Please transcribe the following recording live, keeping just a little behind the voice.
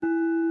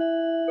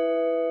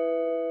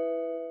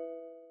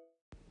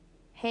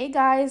Hey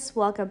guys,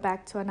 welcome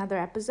back to another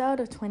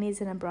episode of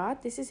 20s and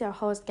Abroad. This is your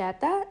host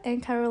Gerda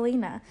and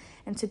Karolina,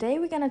 and today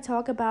we're going to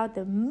talk about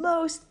the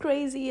most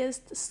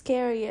craziest,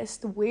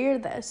 scariest,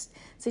 weirdest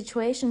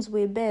situations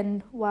we've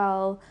been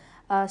while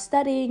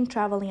studying,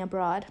 traveling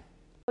abroad.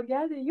 Well,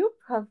 yeah, you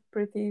have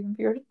pretty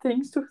weird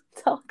things to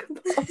talk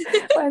about.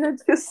 Why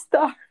don't you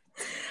start?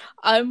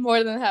 I'm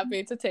more than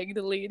happy to take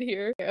the lead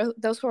here.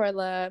 Those who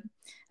are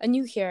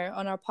new here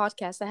on our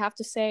podcast, I have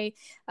to say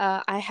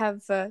I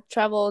have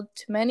traveled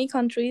to many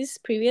countries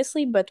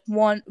previously, but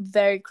one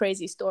very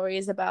crazy story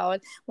is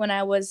about when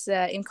I was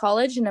in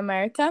college in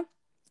America.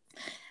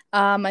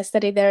 I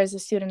studied there as a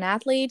student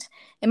athlete.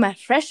 In my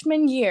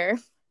freshman year,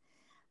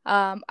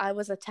 I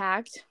was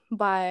attacked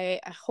by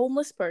a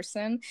homeless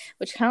person,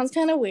 which sounds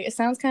kind of weird. It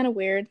sounds kind of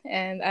weird,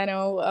 and I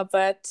know,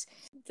 but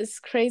this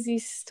crazy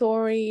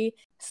story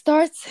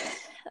starts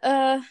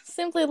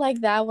simply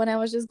like that when I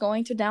was just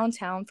going to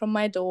downtown from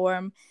my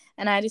dorm,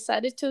 and I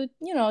decided to,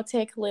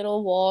 take a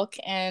little walk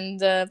and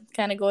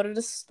kind of go to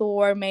the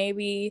store.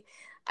 Maybe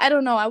I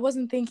don't know. I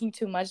wasn't thinking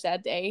too much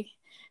that day,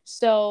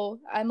 so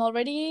I'm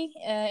already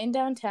in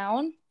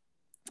downtown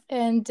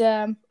and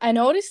I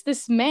noticed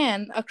this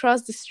man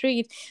across the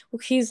street.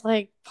 He's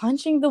like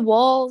punching the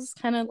walls,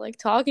 kind of like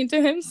talking to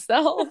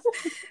himself.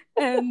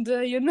 And,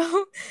 and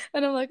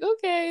I'm like,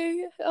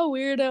 okay, a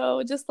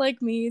weirdo, just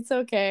like me. It's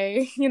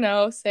okay.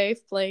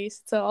 Safe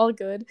place. It's all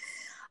good.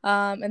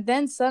 And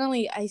then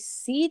suddenly I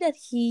see that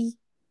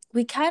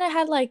we kind of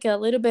had like a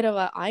little bit of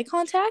a eye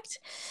contact.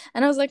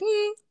 And I was like,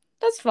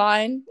 that's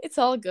fine. It's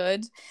all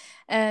good.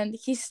 And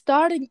he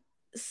started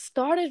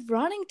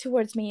running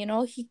towards me.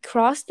 He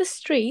crossed the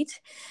street,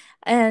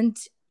 and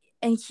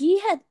he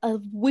had a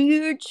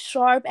weird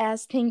sharp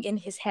ass thing in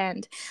his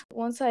hand.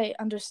 Once I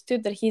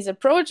understood that he's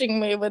approaching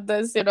me with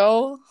this,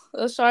 a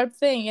sharp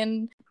thing,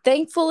 and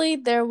thankfully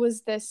there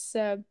was this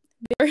uh,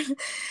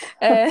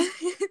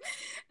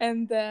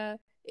 and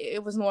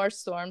it was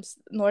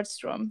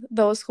Nordstrom.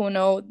 Those who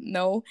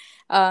know.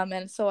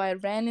 And so I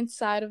ran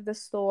inside of the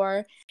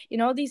store.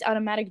 These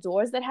automatic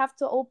doors that have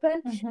to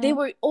open. They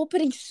were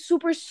opening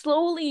super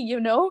slowly.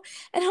 And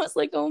I was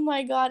like, oh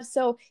my god.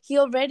 So he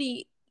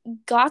already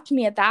got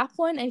me at that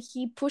point, and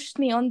he pushed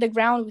me on the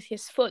ground with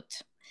his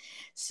foot.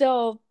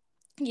 So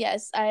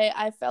yes,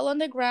 I fell on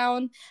the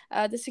ground.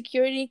 The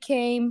security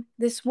came.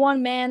 This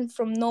one man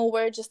from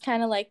nowhere just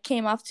kind of like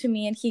came up to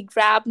me, and he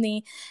grabbed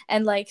me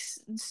and like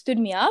stood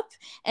me up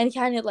and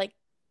kind of like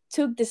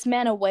took this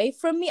man away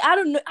from me. I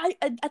don't know.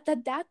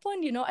 At that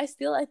point,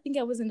 I think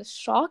I was in a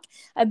shock.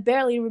 I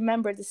barely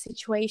remember the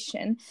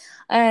situation,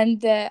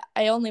 and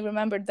I only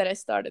remembered that I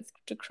started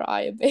to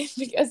cry a bit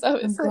because I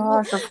was like,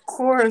 Gosh, of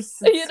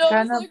course. I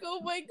was like, oh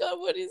my god,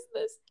 what is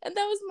this? And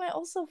that was my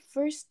also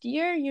first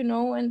year,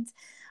 and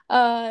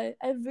I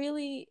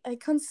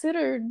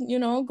considered,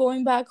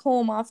 going back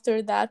home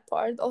after that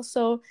part.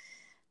 Also,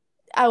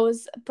 I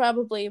was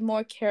probably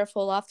more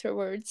careful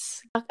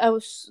afterwards. I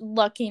was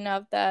lucky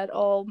enough that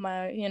all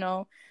my,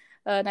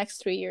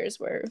 next 3 years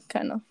were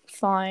kind of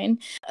fine.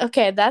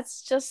 Okay,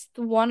 that's just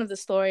one of the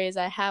stories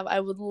I have. I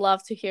would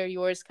love to hear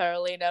yours,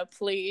 Karolina,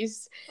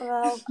 please.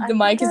 Well, The I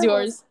mic think is I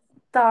will yours.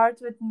 start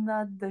with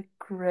not the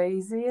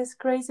craziest,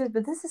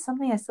 but this is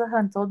something I still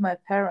haven't told my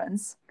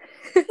parents.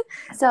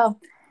 So,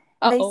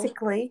 Uh-oh.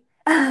 basically,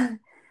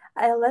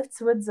 I left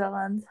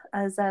Switzerland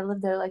as I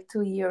lived there like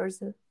 2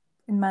 years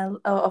in my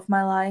of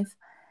my life.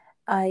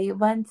 I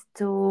went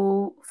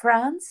to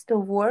France to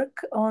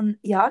work on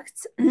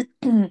yachts.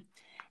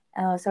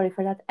 Sorry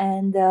for that.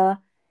 And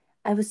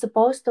I was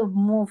supposed to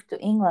move to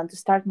England to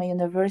start my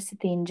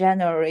university in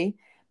January,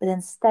 but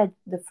instead,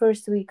 the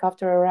first week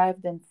after I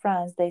arrived in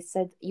France, they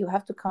said you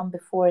have to come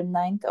before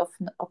 9th of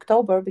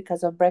October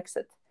because of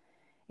Brexit.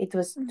 It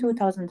was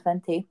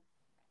 2020.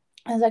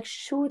 I was like,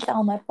 shoot,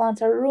 all my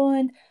plans are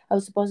ruined. I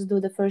was supposed to do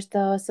the first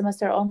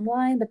semester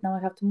online, but now I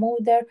have to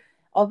move there.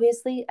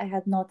 Obviously, I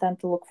had no time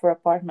to look for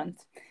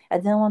apartment. I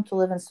didn't want to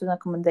live in student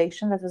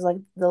accommodation. That was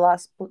like the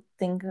last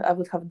thing I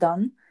would have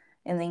done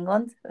in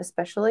England,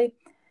 especially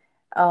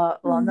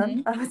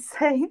London, I would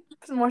say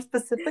more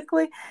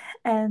specifically.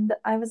 And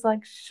I was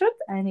like, shoot,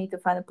 I need to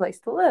find a place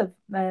to live.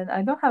 And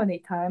I don't have any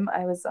time.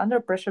 I was under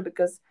pressure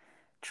because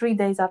 3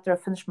 days after I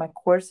finished my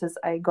courses,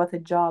 I got a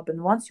job.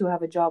 And once you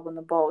have a job on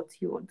a boat,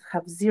 you would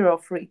have zero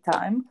free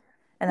time.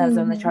 And I was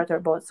on a charter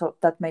boat, so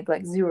that made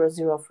like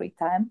zero free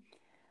time.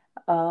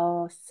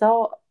 So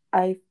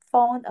I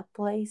found a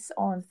place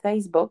on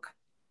Facebook,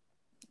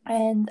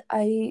 and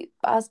I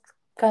asked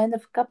kind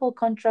of couple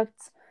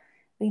contracts.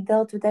 We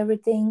dealt with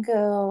everything,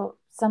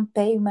 some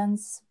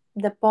payments,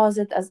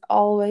 deposit as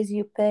always.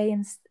 You pay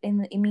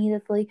in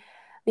immediately.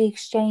 We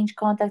exchange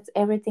contacts.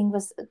 Everything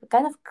was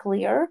kind of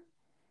clear.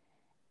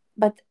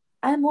 But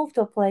I moved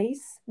to a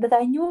place that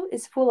I knew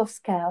is full of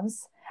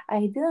scams.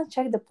 I didn't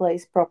check the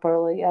place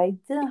properly. I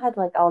didn't have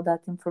like all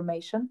that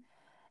information.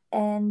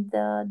 And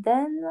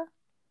then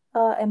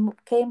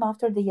came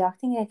after the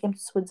yachting. I came to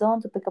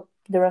Switzerland to pick up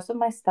the rest of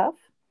my stuff.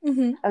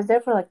 I was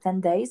there for like 10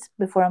 days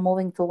before I'm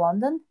moving to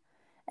London.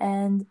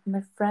 And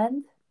my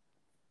friend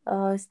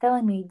is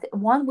telling me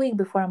 1 week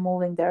before I'm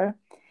moving there,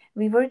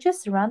 we were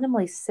just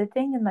randomly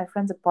sitting in my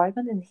friend's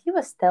apartment, and he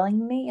was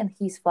telling me and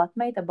his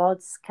flatmate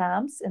about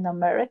scams in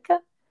America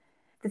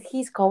that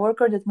his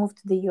coworker that moved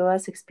to the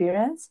US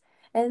experienced.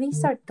 And we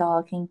start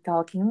talking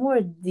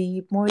more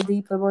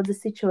deep about the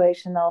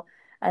situation now.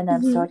 And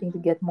I'm Mhm. starting to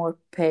get more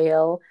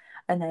pale.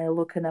 And I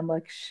look and I'm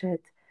like,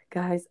 shit,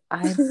 guys,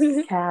 I'm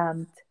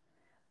scammed.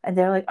 And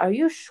they're like, are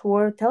you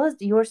sure? Tell us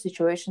your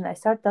situation. I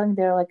start telling,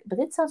 they're like, but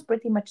it sounds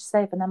pretty much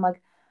safe. And I'm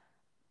like,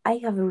 I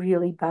have a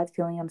really bad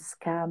feeling I'm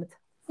scammed.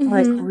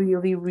 Like, Mhm.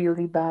 really,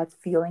 really bad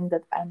feeling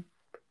that I'm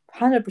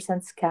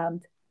 100%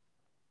 scammed.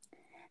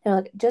 They're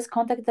like, just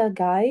contact the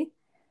guy.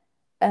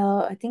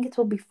 I think it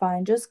will be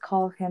fine. Just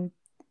call him.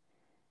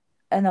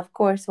 And of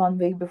course, 1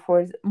 week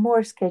before,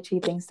 more sketchy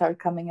things start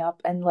coming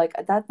up. And like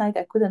that night,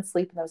 I couldn't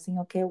sleep, and I was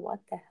thinking, okay, what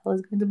the hell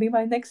is going to be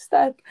my next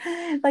step?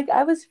 Like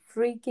I was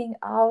freaking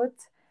out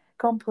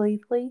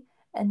completely.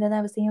 And then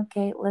I was thinking,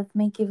 okay, let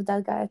me give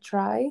that guy a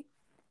try.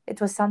 It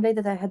was Sunday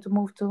that I had to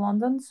move to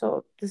London,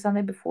 so the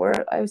Sunday before,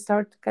 I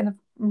start kind of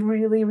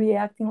really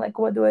reacting like,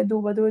 what do I do?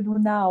 What do I do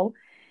now?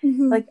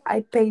 Mhm. Like I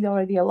paid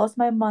already. I lost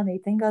my money.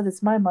 Thank God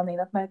it's my money,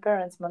 not my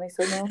parents' money,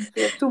 so I don't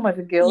feel too much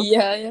guilt.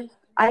 Yeah, yeah.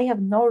 I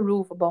have no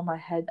roof above my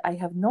head. I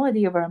have no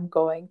idea where I'm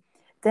going.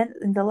 Then,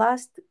 in the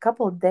last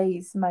couple of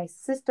days, my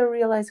sister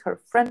realized her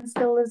friend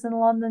still lives in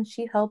London.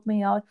 She helped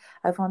me out.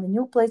 I found a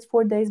new place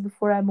 4 days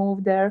before I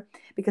moved there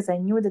because I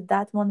knew that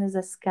that one is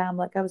a scam.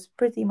 Like, I was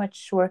pretty much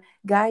sure.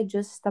 Guy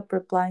just stopped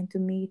replying to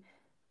me,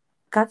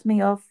 cut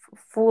me off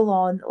full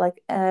on.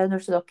 Like, and I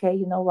understood, okay,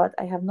 you know what?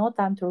 I have no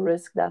time to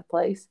risk that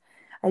place.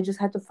 I just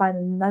had to find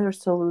another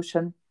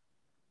solution.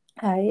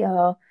 I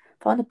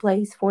found a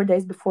place 4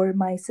 days before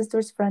my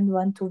sister's friend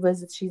went to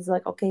visit. She's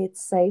like, okay,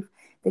 it's safe.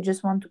 They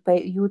just want to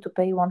pay you to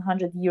pay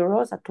 100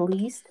 euros at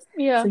least. So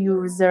Yeah. you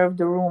reserve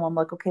the room. I'm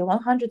like, okay,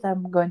 100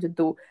 I'm going to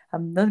do.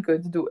 I'm not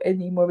going to do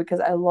any more because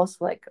I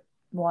lost like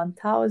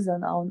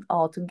 1,000 on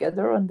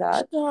altogether on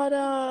that. Shut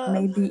up.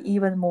 Maybe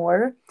even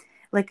more.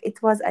 Like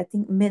it was, I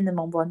think,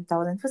 minimum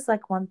 1,000. It was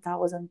like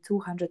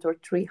 1,200 or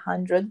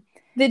 300.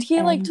 Did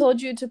he like And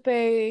told you to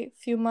pay a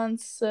few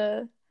months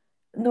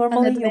in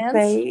normally you advance?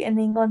 pay in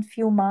England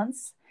few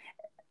months.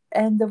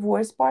 And the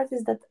worst part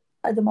is that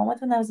at the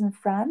moment when I was in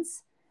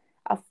France,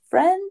 a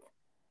friend,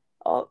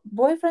 a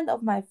boyfriend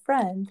of my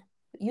friend,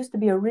 used to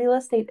be a real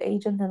estate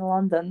agent in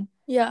London.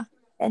 Yeah.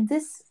 And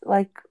this,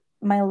 like,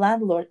 my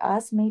landlord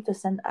asked me to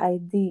send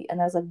ID. And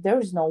I was like,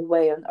 there's no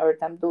way on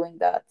earth I'm doing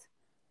that.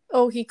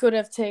 Oh, he could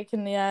have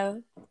taken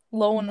the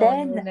loan on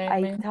your Then name.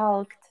 I Eh?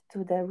 talked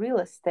to the real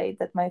estate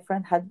that my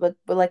friend had, but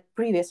like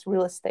previous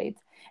real estate.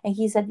 And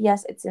he said,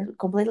 yes, it's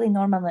completely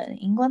normal in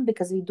England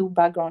because we do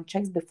background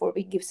checks before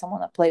we give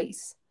someone a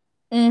place.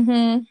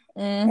 Mhm.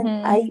 And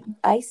Mhm.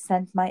 I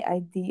sent my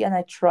ID and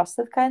I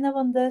trusted kind of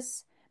on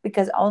this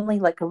because only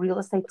like a real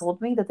estate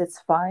told me that it's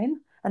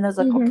fine. And I was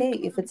like, Mhm. okay,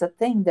 if it's a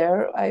thing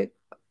there,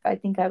 I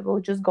think I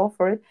will just go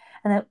for it.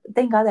 And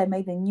thank God I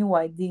made a new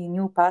ID,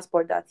 new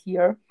passport that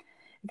year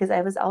because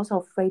I was also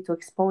afraid to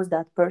expose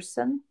that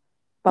person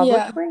Yeah.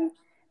 publicly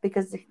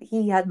because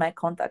he had my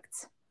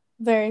contacts.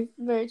 Very,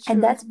 very And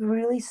true. that's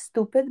really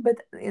stupid, but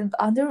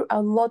under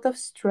a lot of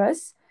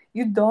stress,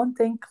 you don't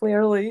think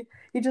clearly.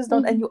 You just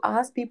don't, and Mhm. you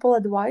ask people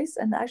advice,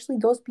 and actually,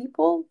 those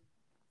people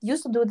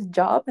used to do the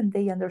job and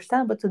they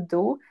understand what to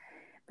do,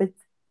 but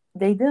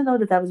they didn't know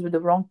that I was with the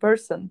wrong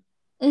person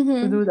to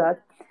Mhm. do that.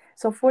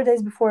 So 4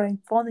 days before I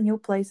found a new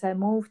place, I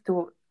moved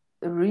to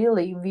a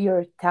really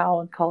weird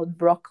town called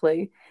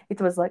Brockley. It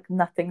was like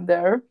nothing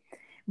there.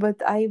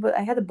 But I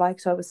had a bike,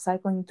 so I was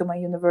cycling to my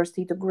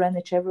university to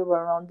Greenwich,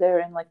 everywhere around there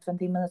in like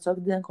 20 minutes, so I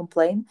didn't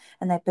complain.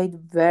 And I paid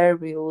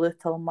very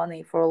little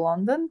money for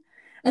London.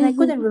 And I Mhm.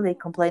 couldn't really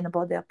complain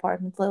about the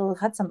apartment. Well, it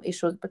had some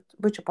issues, but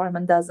which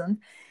apartment doesn't?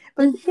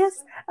 But Mhm.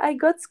 yes, I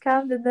got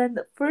scammed. And then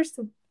the first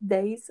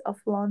days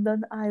of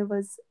London, I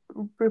was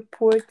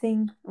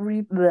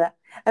bleh.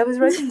 I was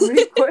writing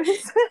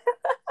reports.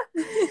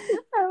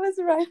 I was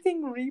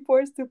writing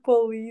reports to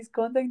police,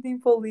 contacting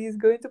police,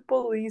 going to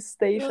police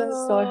stations.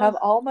 So I Oh, have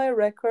all my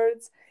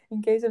records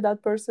in case if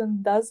that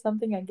person does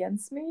something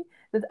against me,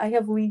 that I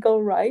have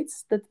legal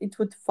rights, that it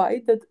would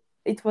fight that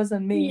it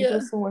wasn't me, it yeah.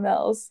 was someone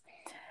else.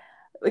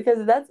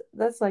 Because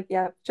that's like,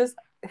 yeah, just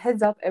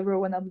heads up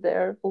everyone up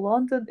there.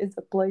 London is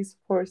a place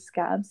for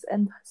scams,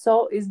 and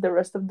so is the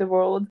rest of the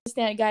world.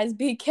 Understand, guys.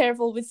 Be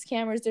careful with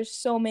scammers. There's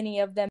so many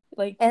of them.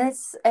 Like. And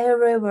it's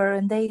everywhere,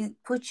 and they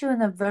put you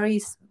in a very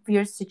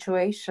weird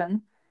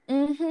situation.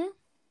 Mhm.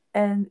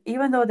 And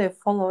even though they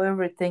follow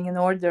everything in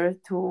order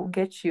to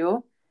get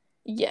you,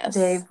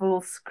 they Yes.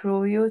 will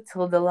screw you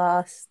till the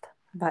last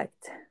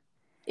bite. But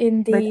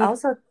Indeed.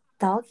 also,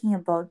 talking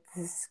about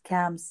the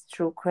scams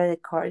through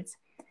credit cards,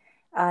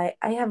 I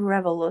have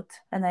Revolut,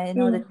 and I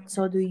know that Mm.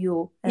 so do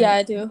you. Yeah, And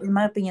I do. in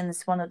my opinion,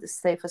 it's one of the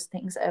safest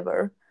things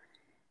ever.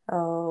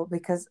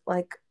 Because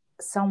like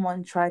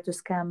someone tried to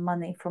scam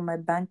money from my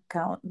bank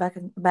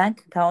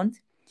account,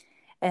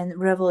 and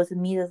Revolut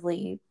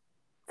immediately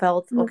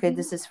felt, okay, Mhm.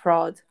 this is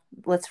fraud.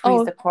 Let's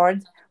freeze Oh, the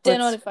card. they Let's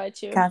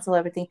notified you. cancel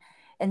everything.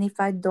 and if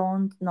I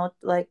don't not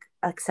like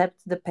accept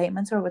the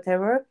payments or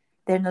whatever,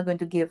 they're not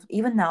going to give.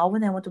 Even now,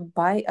 when I want to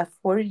buy a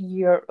 4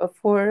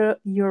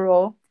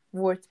 euro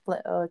worth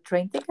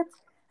train ticket,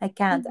 I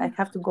can't. I Mm-hmm.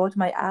 have to go to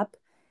my app,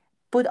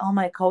 put all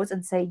my codes,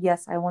 and say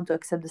yes, I want to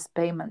accept this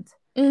payment.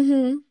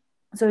 Mm-hmm.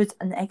 So it's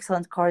an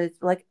excellent card.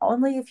 It's like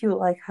only if you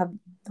like have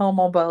no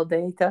mobile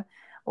data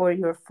or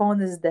your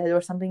phone is dead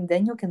or something,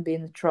 then you can be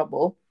in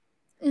trouble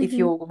if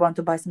you Mm-hmm. want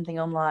to buy something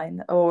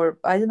online, or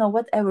I don't know,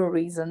 whatever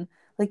reason.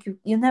 Like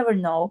you never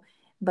know,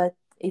 but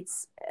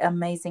it's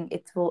amazing.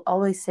 It will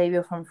always save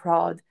you from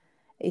fraud.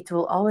 It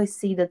will always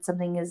see that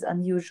something is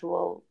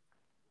unusual.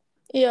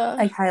 Yeah.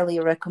 I highly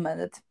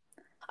recommend it.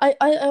 I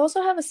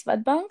also have a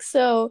Swedbank,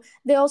 so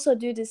they also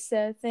do this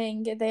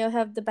thing. They'll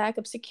have the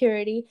backup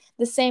security.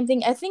 The same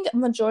thing. I think a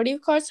majority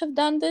of cards have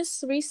done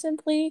this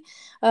recently,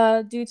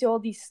 due to all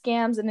these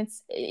scams, and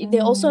they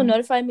also Mm,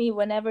 notify me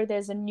whenever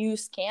there's a new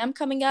scam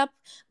coming up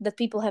that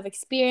people have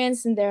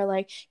experienced, and they're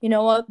like, you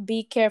know what,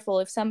 be careful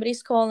if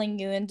somebody's calling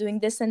you and doing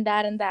this and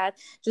that.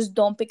 Just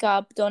don't pick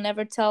up. Don't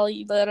ever tell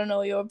you. I don't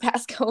know your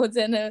passcodes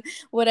and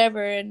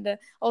whatever. And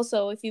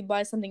also, if you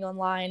buy something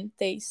online,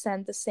 they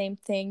send the same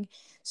thing,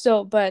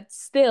 so, but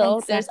still,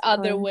 there's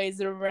other exactly.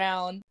 ways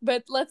around.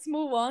 But let's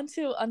move on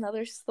to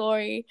another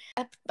story.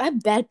 I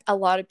bet a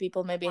lot of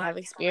people maybe have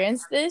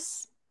experienced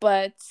this,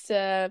 but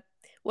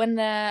when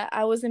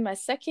I was in my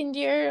second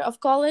year of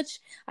college,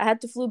 I had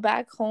to flew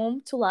back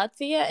home to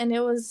Latvia, and I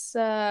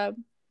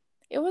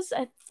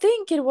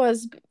think it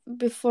was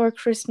before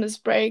Christmas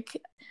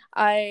break.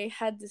 I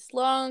had this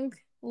long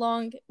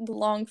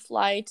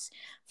flight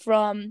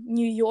from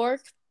New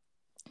York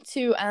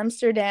to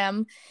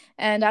Amsterdam,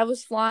 and I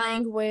was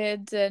flying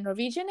with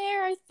Norwegian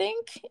Air, I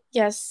think.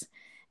 Yes.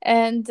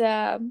 And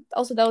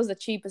also, that was the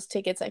cheapest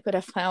tickets I could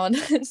have found.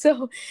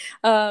 So,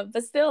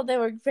 but still, they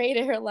were great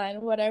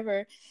airline,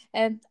 whatever.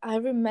 And I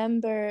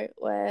remember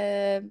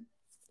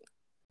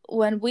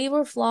when we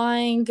were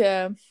flying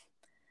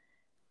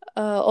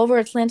over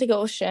Atlantic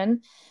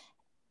Ocean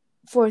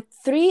for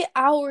 3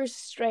 hours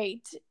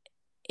straight.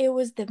 It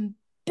was the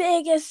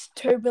biggest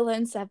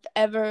turbulence I've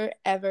ever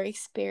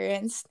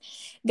experienced.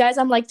 Guys,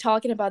 I'm like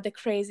talking about the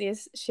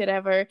craziest shit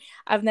ever.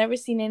 I've never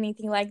seen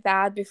anything like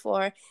that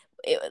before.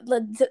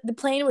 The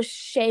plane was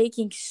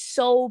shaking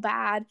so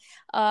bad.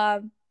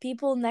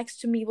 People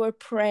next to me were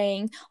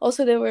praying.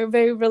 Also, they were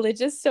very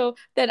religious, so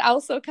that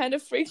also kind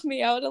of freaked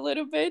me out a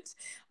little bit.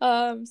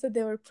 So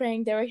they were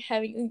praying. They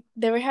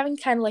were having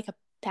kind of like a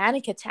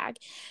panic attack.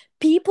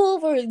 People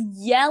were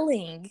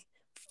yelling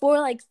for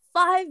like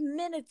 5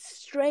 minutes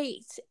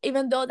straight,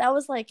 even though that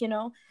was like,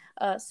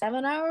 a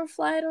 7 hour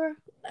flight, or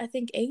I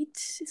think eight,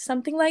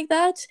 something like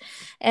that.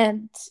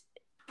 And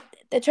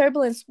the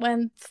turbulence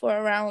went for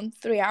around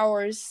 3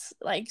 hours,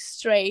 like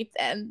straight,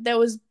 and there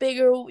was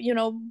bigger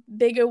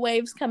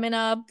waves coming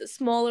up. The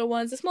smaller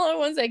ones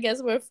I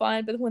guess were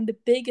fine, but when the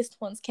biggest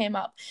ones came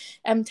up,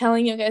 I'm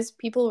telling you guys,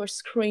 people were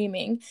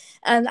screaming,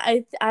 and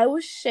I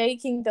was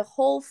shaking the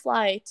whole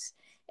flight.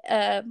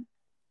 uh,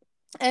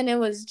 and it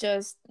was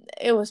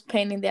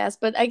pain in the ass,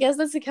 but I guess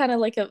that's a kind of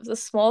like a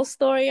small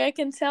story I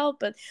can tell,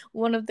 but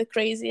one of the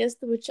craziest,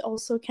 which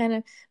also kind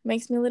of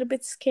makes me a little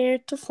bit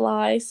scared to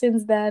fly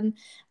since then.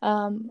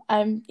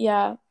 I'm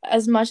yeah,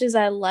 as much as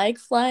I like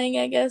flying,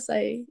 I guess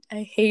I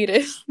hate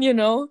it. I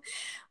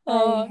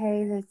uh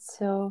hate it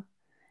so.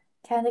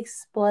 Can't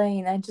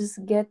explain. I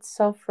just get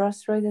so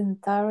frustrated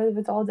and tired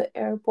with all the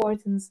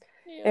airport and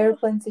yeah.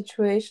 airplane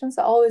situations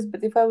always.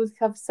 But if I would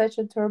have such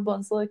a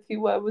turbulence like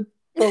you, I would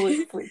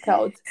probably freak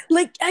out.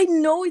 Like, I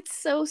know it's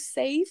so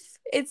safe,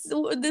 it's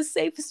the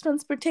safest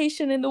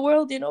transportation in the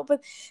world,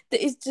 but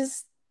it's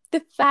just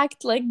the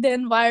fact, like, the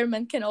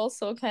environment can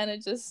also kind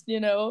of just,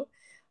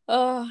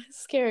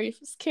 scare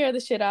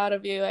the shit out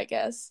of you, I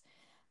guess.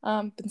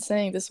 Been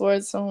saying this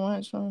word so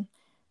much,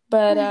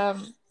 but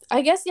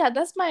I guess, yeah,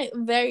 that's my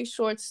very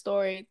short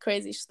story,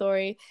 crazy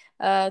story.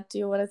 Do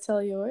you want to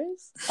tell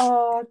yours?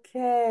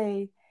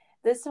 Okay,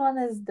 this one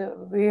is the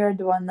weird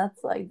one, not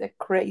like the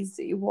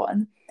crazy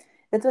one.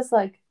 It was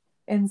like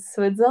in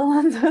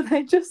Switzerland when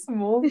I just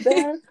moved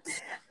there.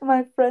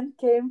 My friend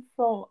came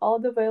from all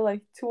the way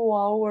like 2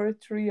 hour,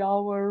 3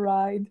 hour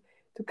ride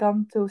to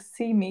come to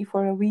see me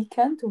for a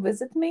weekend to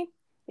visit me.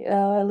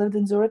 I lived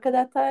in Zurich at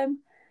that time,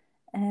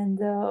 and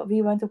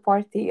we went to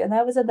party. And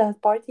I was at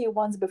that party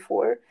once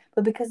before,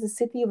 but because the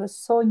city was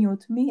so new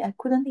to me, I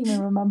couldn't even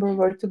remember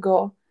where to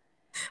go.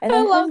 And I I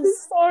heard love this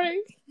this,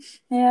 story.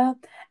 yeah,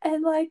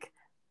 and like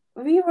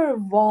we were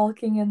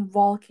walking and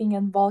walking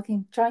and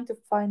walking, trying to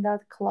find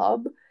that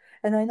club.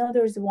 And I know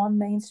there's one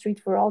main street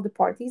where all the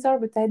parties are,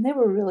 but I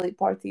never really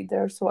partied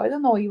there, so I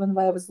don't know even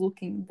why I was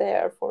looking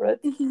there for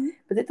it. Mhm.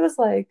 But it was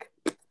like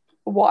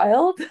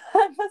wild,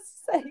 I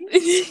must say.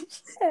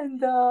 And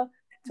two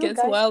Gets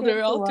guys came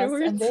wilder to us, and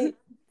afterwards.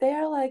 they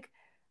are like,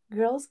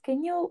 "Girls,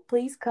 can you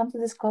please come to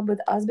this club with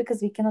us because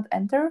we cannot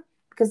enter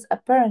because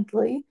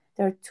apparently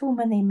there are too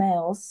many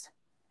males."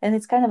 And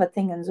it's kind of a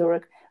thing in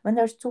Zurich. When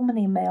there's too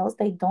many males,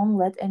 they don't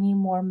let any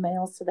more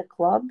males to the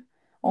club,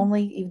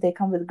 only if they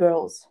come with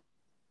girls.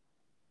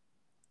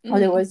 Mm-hmm.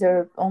 Otherwise,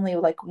 they're only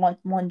like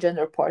one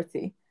gender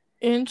party,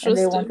 and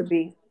they want to Interesting.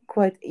 be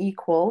quite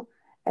equal.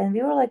 And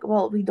we were like,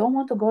 well, we don't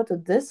want to go to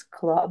this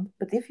club,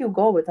 but if you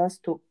go with us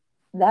to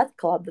that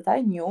club that I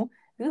knew,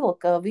 we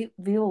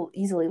will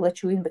easily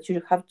let you in, but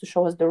you have to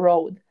show us the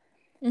road.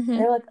 And Mm-hmm.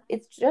 they're like,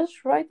 it's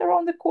just right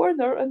around the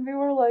corner. And we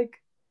were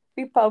like,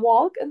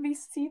 walk and we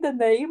see the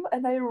name,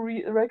 and I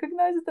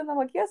recognize it, and I'm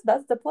like, yes,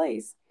 that's the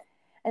place.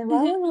 And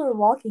while Mm-hmm. we were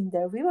walking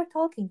there, we were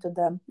talking to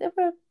them. They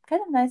were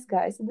kind of nice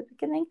guys in the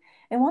beginning.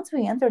 And once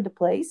we entered the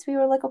place, we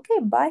were like, okay,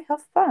 bye,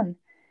 have fun.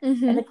 And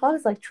Mm-hmm. the club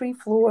is like 3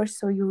 floors,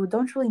 so you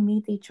don't really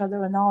meet each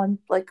other and all. And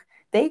like,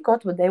 they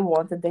got what they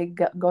wanted, they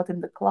got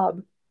in the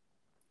club.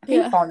 We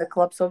Yeah. found the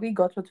club, so we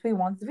got what we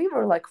wanted. We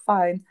were like,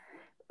 fine.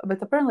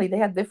 But apparently, they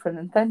had different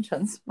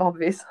intentions,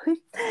 obviously.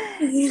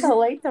 So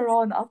later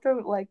on,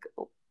 after like,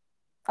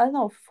 I don't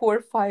know, 4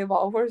 or 5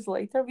 hours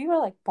later, we were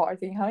like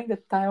partying, having the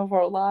time of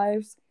our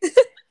lives.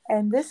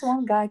 And this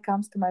one guy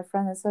comes to my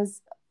friend and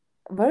says,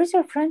 where's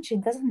your friend? She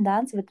doesn't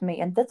dance with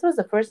me. And that was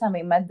the first time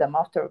we met them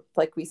after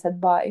like we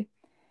said bye.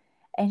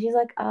 And she's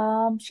like,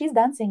 she's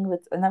dancing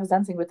with, and I was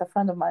dancing with a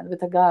friend of mine,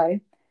 with a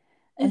guy.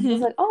 And he was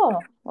Mm-hmm. like,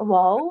 oh,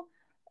 well,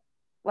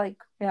 like,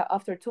 yeah,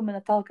 after 2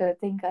 minute talk, I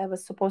think I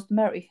was supposed to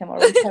marry him or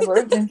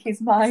whatever in his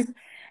mind.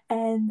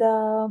 And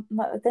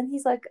then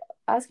he's like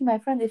asking my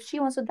friend if she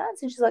wants to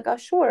dance. And she's like, oh,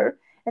 sure.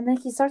 And then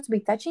he starts to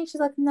be touching.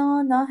 She's like,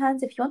 no, no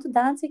hands. If you want to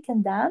dance, you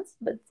can dance.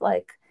 But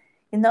like,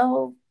 you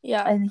know,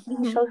 Yeah. and he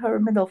Mm-hmm. showed her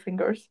middle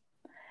fingers.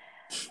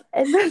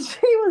 And then she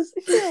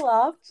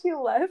laughed, she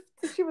left.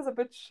 She was a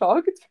bit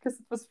shocked because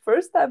it was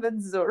first time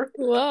in Zurich.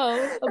 Wow.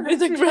 A And bit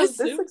then she has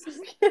this aggressive.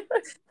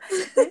 experience.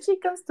 Then she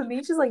comes to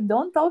me, she's like,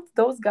 don't talk to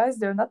those guys,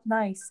 they're not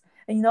nice.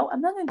 And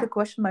I'm not going to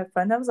question my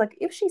friend. I was like,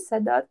 if she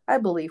said that, I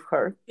believe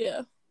her.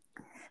 Yeah.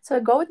 So I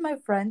go with my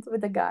friend,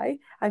 with the guy,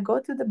 I go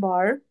to the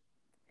bar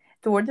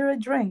to order a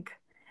drink.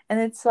 And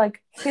it's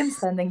like him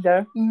standing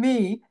there,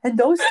 me, and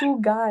those two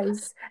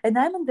guys. And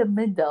I'm in the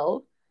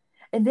middle.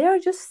 And they are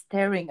just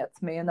staring at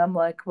me, and I'm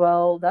like,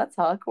 well, that's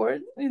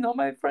awkward.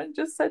 My friend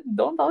just said,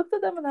 don't talk to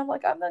them. And I'm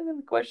like, I'm not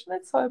going to question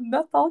it, so I'm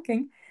not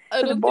talking.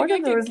 I So the don't think I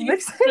bartender can is keep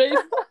mixing. straight.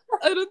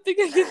 I don't think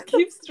I can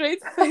keep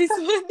straight face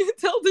when you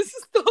tell this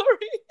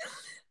story.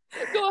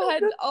 Go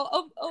ahead.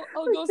 I'll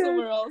go Okay.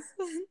 somewhere else.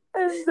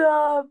 And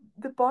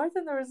the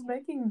bartender is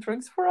making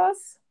drinks for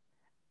us.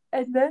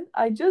 And then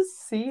I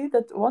just see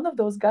that one of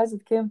those guys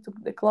that came to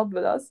the club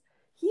with us,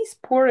 he's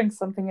pouring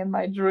something in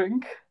my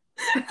drink.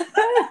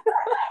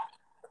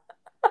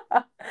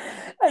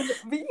 And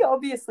we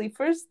obviously,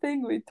 first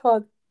thing we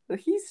thought,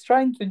 he's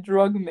trying to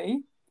drug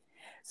me.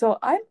 So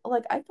I'm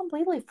like, I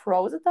completely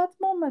froze at that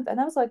moment. And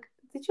I was like,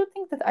 did you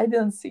think that I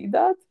didn't see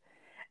that?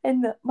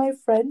 And my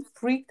friend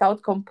freaked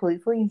out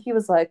completely. And he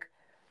was like,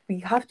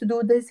 we have to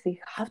do this. We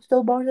have to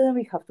tell bartender.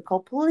 We have to call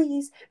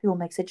police. We will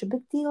make such a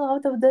big deal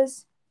out of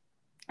this.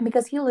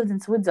 Because he lived in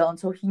Switzerland,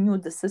 so he knew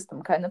the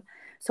system kind of.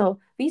 So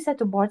we said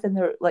to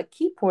bartender, like,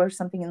 he poured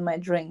something in my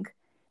drink.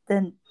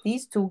 Then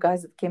these two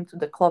guys that came to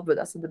the club with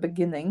us at the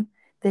beginning,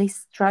 they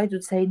tried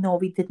to say, no,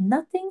 we did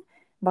nothing.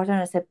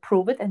 Bartender said,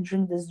 prove it and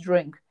drink this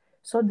drink.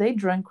 So they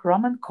drank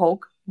rum and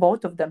coke,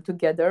 both of them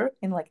together,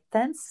 in like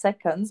 10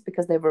 seconds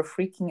because they were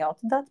freaking out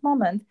at that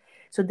moment.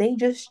 So they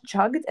just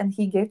chugged and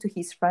he gave to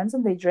his friends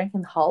and they drank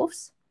in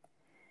halves.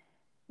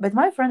 But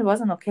my friend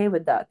wasn't okay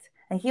with that.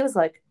 And he was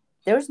like,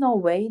 there's no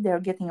way they're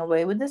getting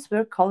away with this.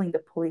 We're calling the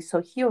police.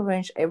 So he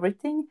arranged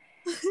everything.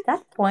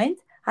 That point,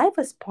 I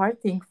was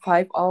partying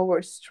 5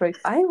 hours straight.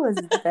 I was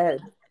dead.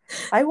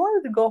 I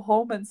wanted to go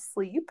home and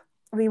sleep.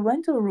 We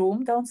went to a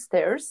room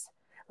downstairs,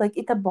 like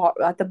at the bar,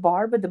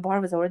 but the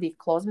bar was already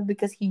closed. But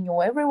because he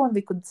knew everyone,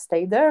 we could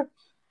stay there.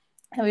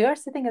 And we are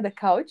sitting at the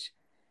couch.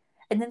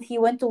 And then he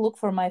went to look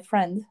for my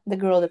friend, the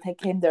girl that I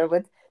came there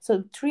with.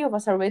 So three of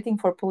us are waiting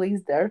for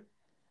police there.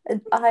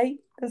 And I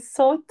was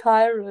so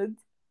tired.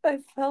 I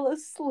fell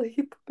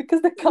asleep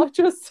because the couch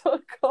was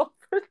so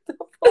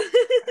comfortable.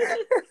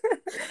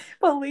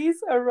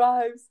 Police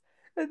arrives,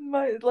 and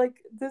my like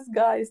this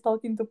guy is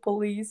talking to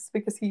police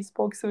because he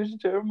spoke Swiss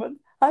German.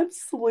 I'm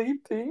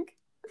sleeping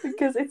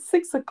because it's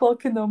 6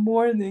 o'clock in the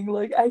morning.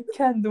 Like I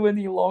can't do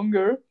any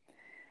longer.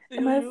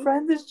 And Feel my you.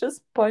 friend is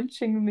just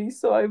punching me.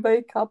 So I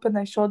wake up and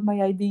I showed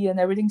my ID and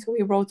everything. So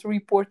he wrote a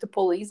report to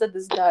police that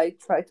this guy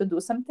tried to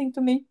do something to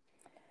me.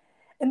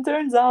 And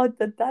turns out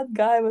that that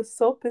guy was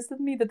so pissed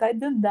at me that I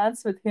didn't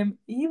dance with him,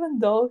 even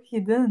though he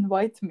didn't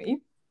invite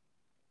me.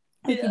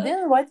 Like, he Yeah.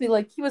 didn't invite me,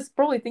 like, he was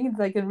probably thinking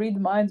that I can read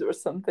minds or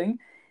something.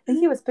 And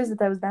he was pissed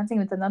that I was dancing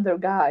with another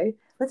guy.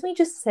 Let me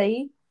just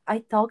say, I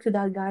talked to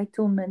that guy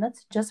 2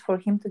 minutes just for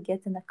him to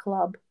get in a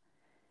club.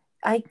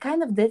 I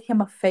kind of did him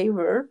a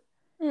favor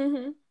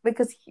Mm-hmm.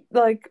 because,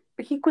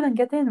 he couldn't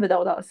get in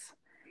without us.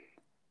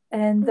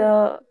 And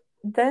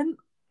then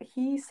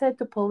he said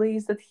to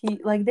police that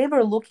they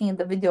were looking at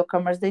the video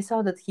cameras. They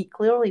saw that he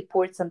clearly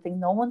poured something.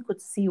 No one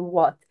could see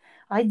what.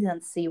 I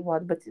didn't see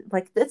what, but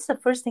like that's the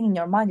first thing in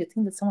your mind. You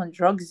think that someone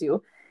drugs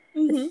you.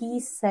 But Mm-hmm. he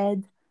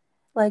said,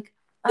 like,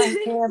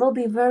 okay, I will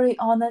be very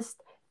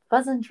honest.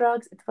 wasn't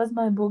drugs, it was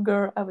my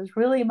booger. I was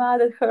really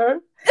mad at her,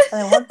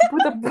 and I want to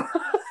put a Who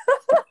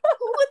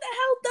the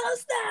hell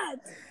does that?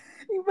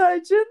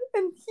 imagine,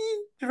 and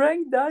he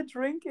drank that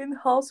drink in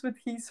house with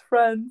his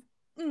friend.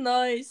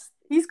 Nice.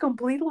 He's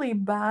completely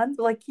banned.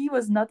 Like, he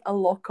was not a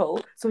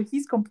local, so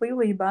he's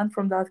completely banned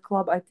from that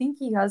club. I think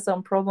he has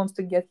some problems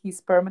to get his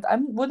permit. I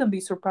wouldn't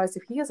be surprised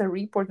if he has a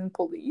report in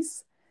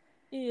police.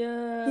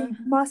 Yeah. He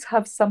must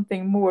have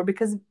something more,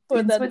 because For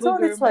in that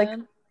Switzerland booger, it's like,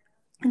 man.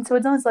 in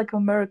Switzerland it's like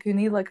America. You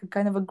need like a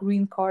kind of a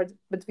green card,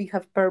 but we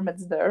have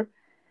permits there.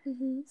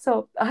 Mm-hmm.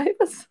 So I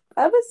was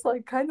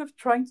like kind of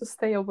trying to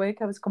stay awake.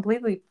 I was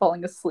completely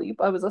falling asleep.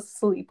 I was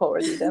asleep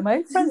already. Then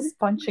my friend is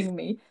punching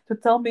me to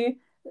tell me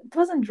it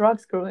wasn't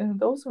drugs, girl, and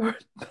those were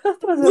that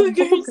was a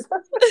Boogers.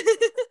 booger.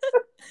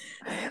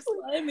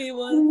 Slimy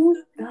one.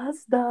 Who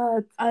does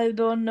that? I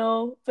don't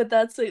know, but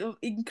that's an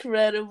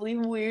incredibly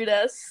weird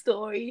ass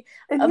story.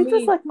 And I it was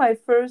mean, like my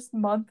first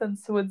month in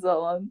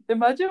Switzerland.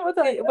 Imagine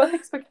what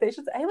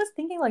expectations. I was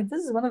thinking like,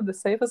 this is one of the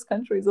safest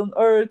countries on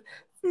earth.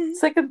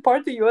 Second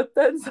party you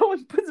attend,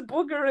 someone puts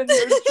booger in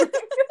your drink.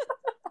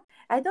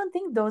 I don't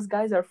think those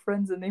guys are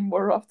friends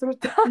anymore after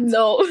that.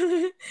 No.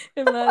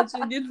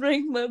 Imagine you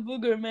drink my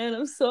booger, man.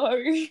 I'm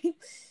sorry.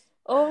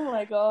 Oh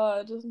my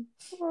god.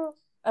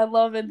 I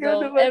love it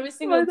God, though. Every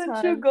single why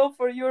don't you time. go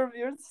for your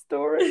weird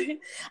story?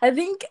 I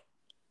think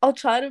I'll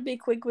try to be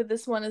quick with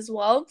this one as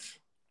well.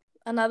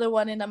 Another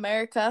one in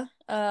America.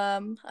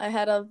 I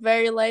had a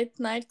very late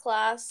night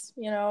class,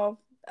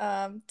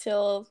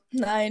 till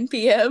 9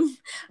 p.m.,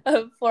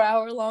 a 4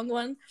 hour long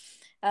one.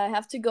 I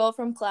have to go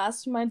from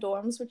class to my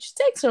dorms, which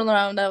takes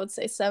around, I would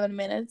say, 7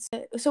 minutes.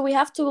 So we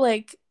have to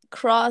like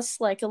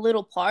cross like a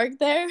little park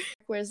there,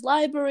 where's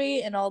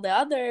library and all the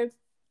other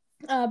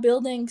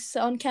buildings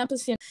on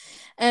campus.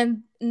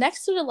 And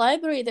next to the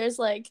library, there's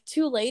like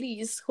two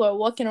ladies who are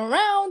walking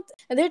around,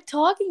 and they're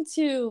talking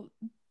to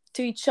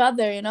each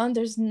other, and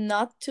there's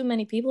not too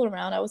many people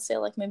around. I would say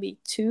like maybe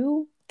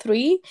 2,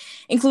 3,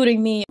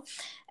 including me.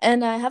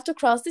 And I have to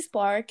cross this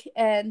park,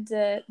 and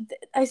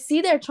I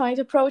see they're trying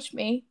to approach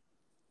me.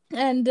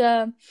 And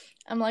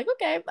I'm like,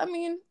 okay, I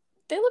mean,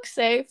 they look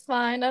safe,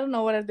 fine. I don't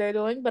know what they're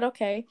doing, but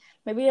okay,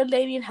 maybe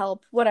they need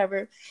help,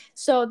 whatever.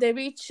 So they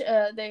reach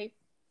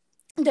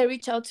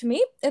out to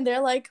me, and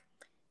they're like,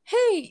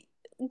 hey,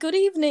 good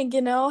evening,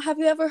 have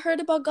you ever heard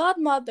about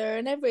Godmother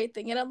and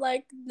everything? And I'm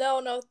like,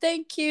 no,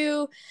 thank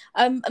you.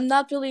 I'm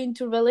not really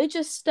into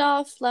religious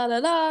stuff, la la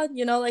la,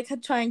 like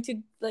trying to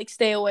like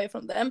stay away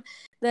from them.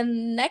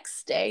 Then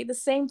next day, the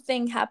same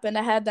thing happened.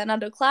 I had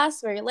another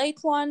class, very late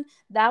one.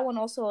 That one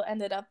also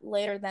ended up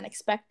later than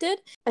expected.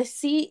 I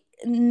see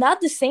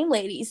not the same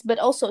ladies, but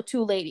also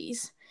two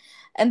ladies,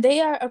 and they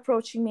are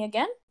approaching me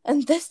again.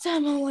 And this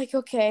time I'm like,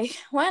 okay,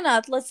 why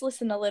not? Let's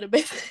listen a little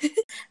bit.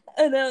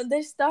 And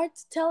they start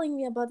telling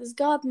me about this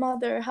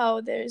godmother,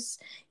 how there's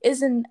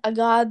isn't a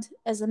god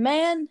as a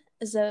man,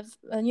 as a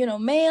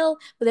male,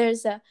 but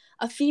there's a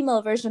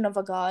female version of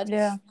a god.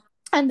 Yeah.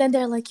 And then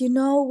they're like,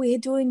 we're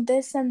doing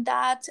this and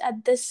that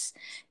at this,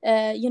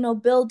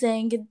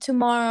 building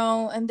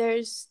tomorrow, and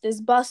there's this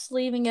bus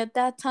leaving at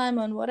that time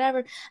and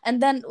whatever.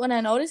 And then when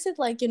I notice it,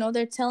 like,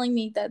 they're telling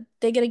me that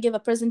they're gonna give a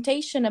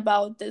presentation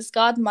about this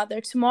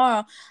godmother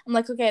tomorrow. I'm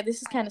like, okay,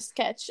 this is kind of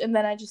sketch. And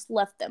then I just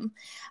left them,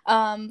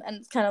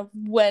 and kind of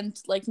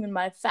went like in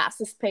my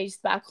fastest pace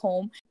back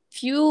home.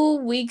 Few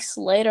weeks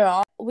later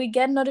on, we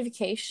get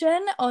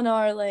notification on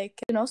our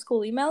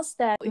school emails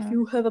that if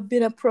you have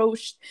been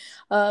approached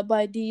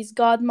by these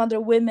godmother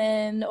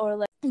women or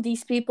like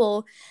these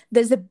people,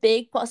 there's a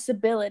big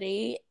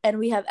possibility, and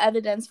we have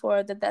evidence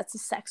for that that's a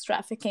sex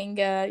trafficking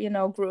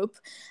group.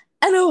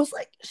 And I was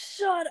like,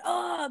 shut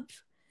up.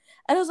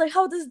 And I was like,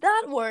 how does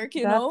that work,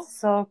 That's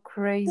so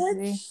crazy.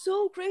 That's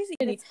so crazy.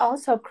 It's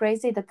also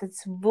crazy that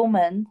it's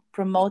women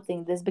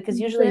promoting this, because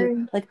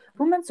usually like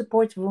women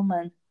support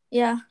women.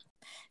 Yeah.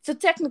 So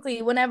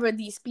technically, whenever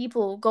these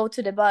people go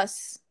to the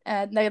bus,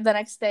 the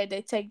next day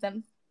they take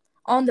them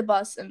on the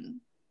bus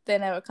and they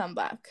never come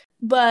back.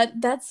 But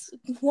that's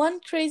one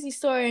crazy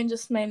story, and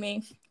just made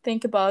me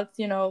think about,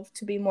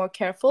 to be more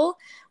careful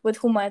with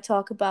whom I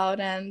talk about,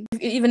 and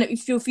even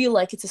if you feel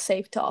like it's a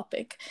safe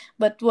topic.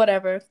 But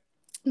whatever.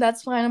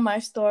 That's kind of my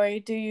story.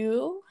 Do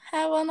you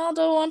have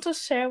another one to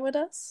share with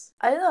us?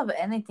 I don't have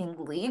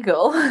anything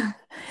legal.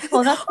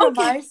 Well, not from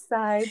my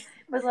side,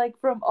 but like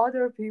from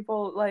other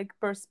people, like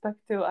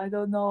perspective. I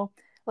don't know,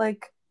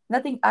 like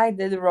nothing I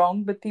did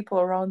wrong, but people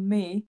around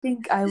me. I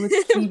think I would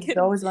keep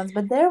those ones.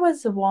 But there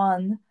was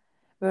one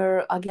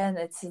where, again,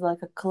 it's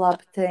like a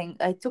club thing.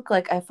 I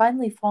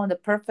finally found a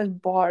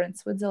perfect bar in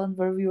Switzerland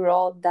where we were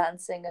all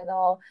dancing and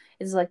all.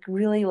 It's like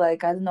really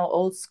like, I don't know,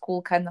 old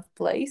school kind of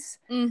place.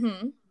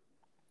 Mm-hmm.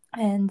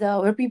 And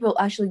where people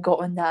actually go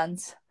and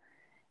dance.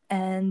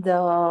 And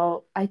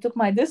I took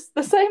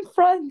the same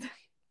friend.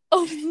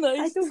 Oh, nice.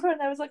 I took her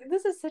and I was like,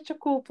 this is such a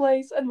cool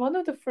place. And one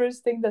of the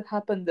first things that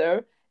happened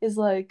there is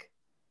like,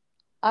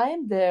 I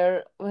am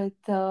there with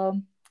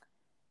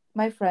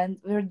my friend.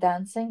 We're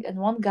dancing, and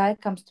one guy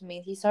comes to me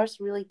and he starts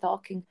really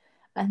talking.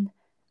 And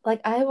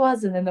like I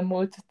wasn't in the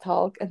mood to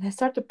talk, and I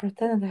started to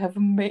pretend I have a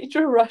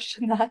major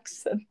Russian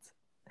accent,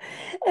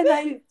 and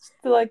I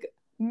like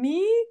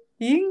me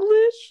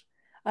English,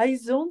 I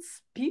don't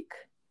speak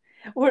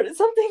or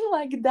something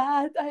like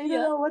that. I don't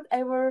Yeah. know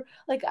whatever.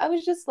 Like I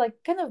was just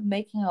like kind of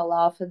making a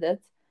laugh at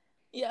it.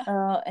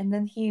 Yeah. And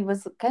then he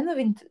was kind of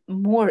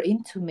more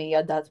into me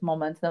at that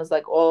moment, and I was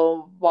like,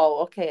 "Oh wow,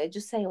 okay." I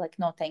just say like,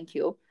 "No, thank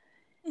you,"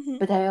 Hmm.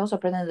 but I also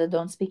pretend I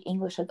don't speak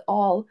English at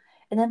all.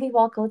 And then we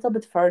walk a little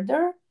bit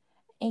further,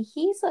 and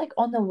he's like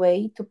on the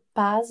way to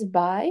pass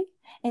by,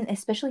 and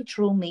especially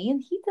through me,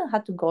 and he didn't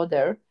have to go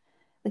there.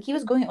 Like he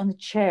was going on a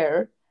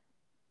chair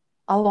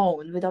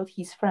alone without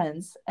his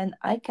friends, and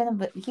I kind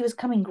of he was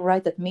coming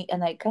right at me,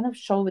 and I kind of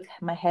showed with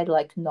my head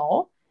like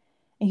no,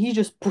 and he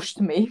just pushed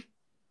me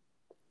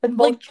and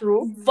Like walked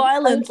through. And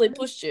violently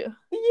pushed you.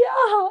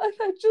 yeah, and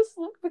I just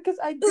looked because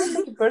I didn't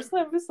take it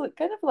personally. I was like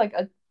kind of like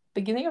at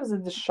beginning I was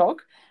in the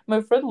shock. My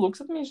friend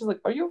looks at me and she's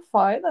like, "Are you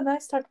fine?" And I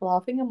start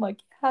laughing. I'm like,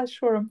 "Yeah,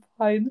 sure, I'm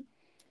fine."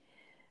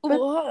 But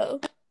Whoa.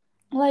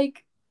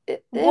 like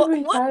What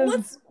every what time,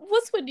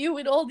 what's with you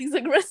with all these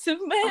aggressive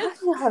men?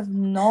 I have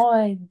no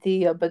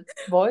idea. But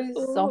boys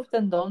Oh.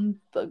 often don't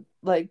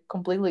like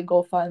completely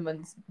go fine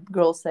when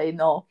girls say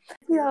no.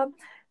 Yeah,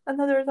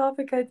 another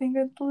topic I think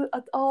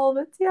at all.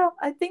 But yeah,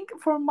 I think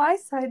from my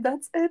side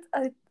that's it.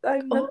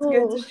 I'm not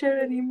going to Oh. share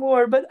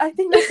anymore. But I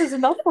think this is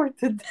enough for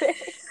today.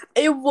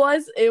 It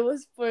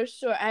was for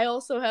sure. I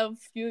also have a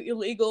few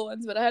illegal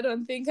ones, but I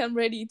don't think I'm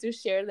ready to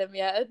share them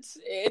yet.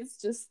 It's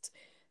just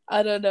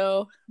I don't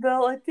know.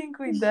 Well, I think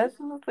we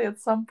definitely at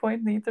some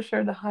point need to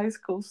share the high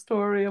school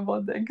story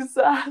about the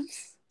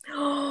exams.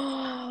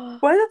 Why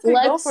don't we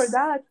go for Let's.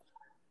 that?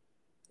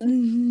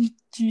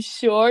 You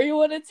sure you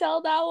want to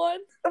tell that one?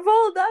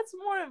 Well, that's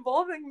more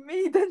involving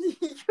me than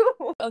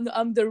you.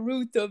 I'm the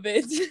root of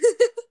it.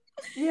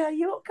 Yeah,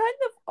 you kind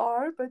of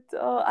are, but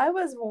I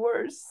was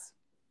worse.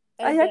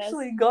 I I guess.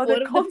 actually got a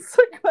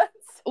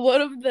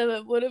What if the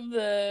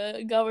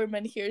consequence.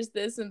 government hears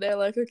this and they're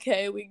like,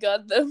 okay, we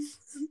got them,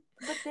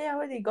 But they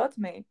already got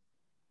me.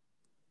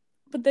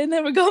 but they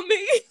never got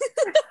me.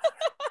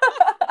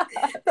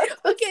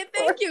 That's the Okay,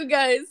 thank story. you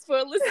guys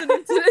for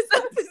listening to